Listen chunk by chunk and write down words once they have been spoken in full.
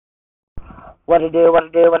What it do, what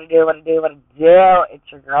it do, what it do, what it do, what it do. It's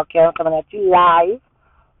your girl Karen coming at you live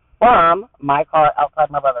from my car outside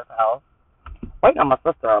my brother's house. Waiting on my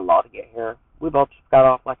sister-in-law to get here. We both just got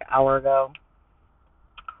off like an hour ago.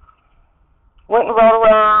 Went and rode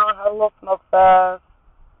around, had a little smoke fest.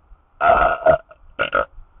 I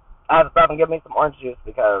had to stop and get me some orange juice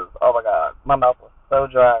because, oh my god, my mouth was so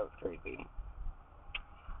dry, it was crazy.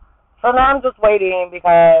 So now I'm just waiting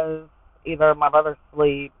because either my brother's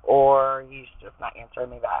asleep or he's just not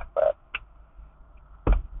answering me back. But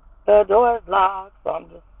the door is locked, so I'm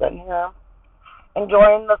just sitting here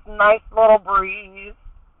enjoying this nice little breeze.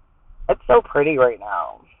 It's so pretty right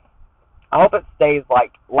now. I hope it stays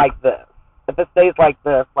like this. If it stays like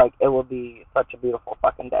this, like, it will be such a beautiful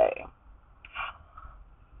fucking day.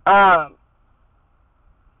 I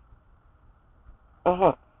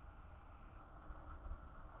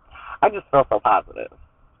just feel so positive.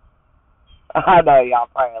 I know y'all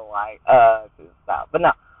probably like, stop. But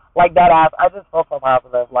no, like that ass, I just feel so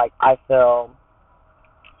positive. Like, I feel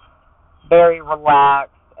very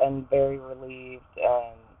relaxed and very relieved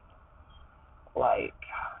and, like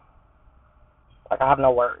I have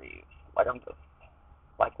no worries. Like, I'm just,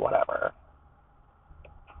 like, whatever.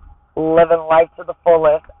 Living life to the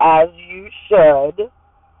fullest, as you should,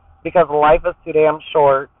 because life is too damn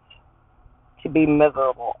short to be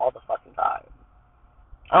miserable all the fucking time.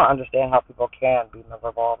 I don't understand how people can be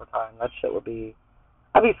miserable all the time. That shit would be,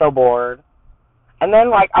 I'd be so bored. And then,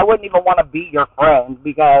 like, I wouldn't even want to be your friend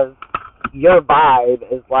because your vibe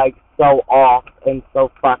is, like, so off and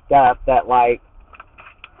so fucked up that, like,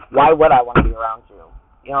 why would I want to be around you?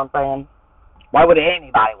 You know what I'm saying? Why would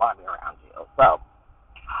anybody want to be around you? So,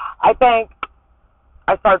 I think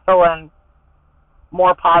I start feeling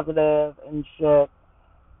more positive and shit.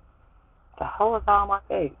 The hell is that on my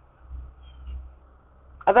face?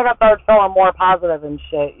 I think I started feeling more positive and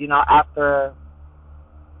shit, you know, after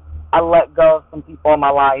I let go of some people in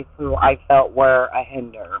my life who I felt were a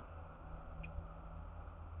hinder.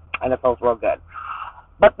 And it feels real good.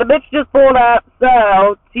 But the bitch just pulled up,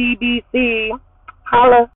 so TBC, holla.